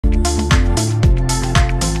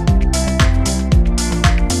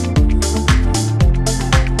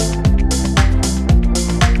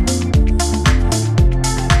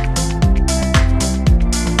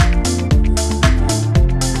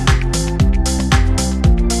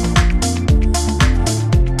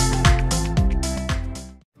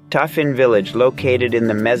Ta Phin Village, located in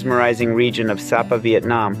the mesmerizing region of Sapa,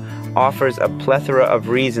 Vietnam, offers a plethora of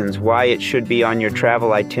reasons why it should be on your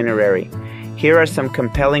travel itinerary. Here are some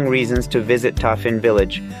compelling reasons to visit Ta Phin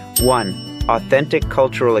Village. 1. Authentic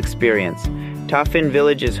cultural experience. Ta Phin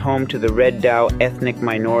Village is home to the Red Dao ethnic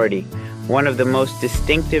minority, one of the most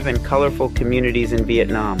distinctive and colorful communities in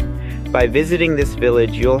Vietnam. By visiting this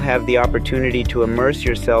village, you'll have the opportunity to immerse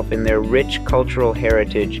yourself in their rich cultural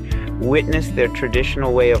heritage, witness their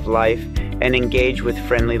traditional way of life, and engage with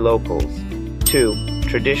friendly locals. 2.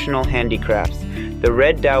 Traditional handicrafts. The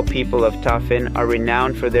Red Dao people of Ta Phin are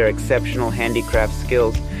renowned for their exceptional handicraft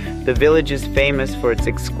skills. The village is famous for its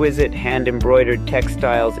exquisite hand-embroidered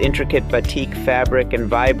textiles, intricate batik fabric, and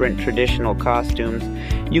vibrant traditional costumes.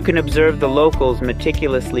 You can observe the locals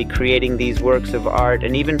meticulously creating these works of art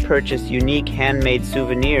and even purchase unique handmade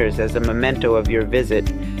souvenirs as a memento of your visit.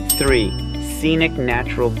 3. Scenic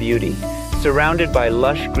natural beauty. Surrounded by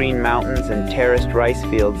lush green mountains and terraced rice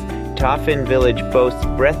fields, Ta Phin Village boasts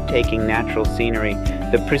breathtaking natural scenery.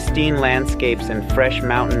 The pristine landscapes and fresh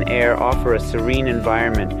mountain air offer a serene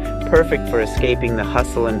environment, perfect for escaping the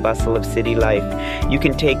hustle and bustle of city life. You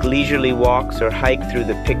can take leisurely walks or hike through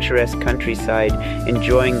the picturesque countryside,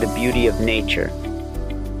 enjoying the beauty of nature.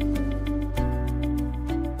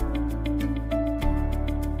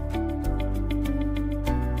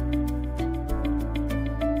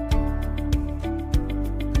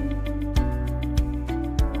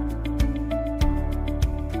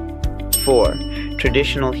 Four.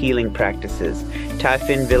 Traditional healing practices. Ta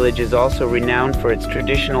Phin Village is also renowned for its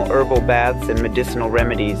traditional herbal baths and medicinal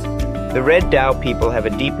remedies. The Red Dao people have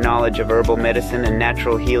a deep knowledge of herbal medicine and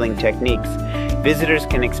natural healing techniques. Visitors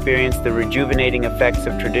can experience the rejuvenating effects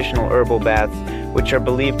of traditional herbal baths, which are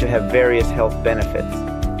believed to have various health benefits.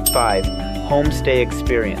 5. Homestay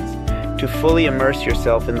experience. To fully immerse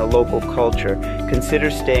yourself in the local culture,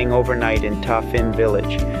 consider staying overnight in Ta Phin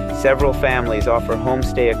Village. Several families offer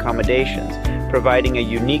homestay accommodations, providing a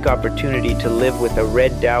unique opportunity to live with a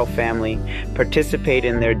Red Dao family, participate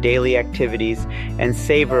in their daily activities, and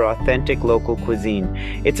savor authentic local cuisine.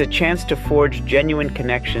 It's a chance to forge genuine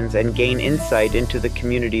connections and gain insight into the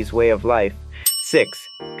community's way of life. 6.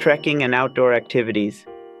 Trekking and outdoor activities.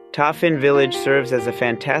 Ta Phin Village serves as a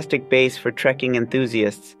fantastic base for trekking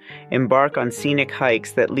enthusiasts. Embark on scenic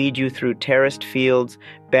hikes that lead you through terraced fields,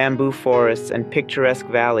 bamboo forests, and picturesque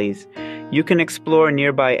valleys. You can explore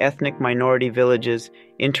nearby ethnic minority villages,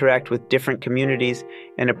 interact with different communities,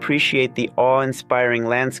 and appreciate the awe-inspiring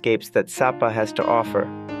landscapes that Sapa has to offer.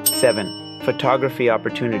 7. Photography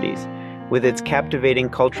opportunities. With its captivating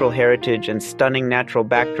cultural heritage and stunning natural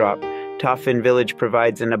backdrop, Ta Phin Village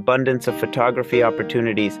provides an abundance of photography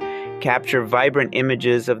opportunities. Capture vibrant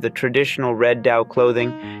images of the traditional Red Dao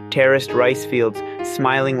clothing, terraced rice fields,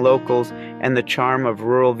 smiling locals, and the charm of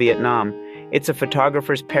rural Vietnam. It's a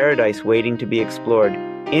photographer's paradise waiting to be explored.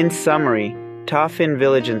 In summary, Ta Phin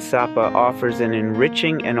Village in Sapa offers an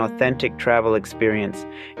enriching and authentic travel experience.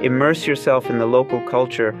 Immerse yourself in the local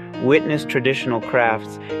culture, witness traditional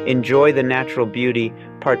crafts, enjoy the natural beauty,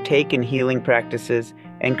 partake in healing practices,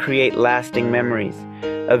 and create lasting memories.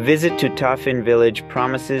 A visit to Ta Phin Village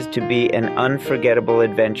promises to be an unforgettable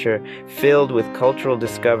adventure filled with cultural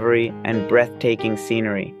discovery and breathtaking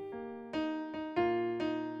scenery.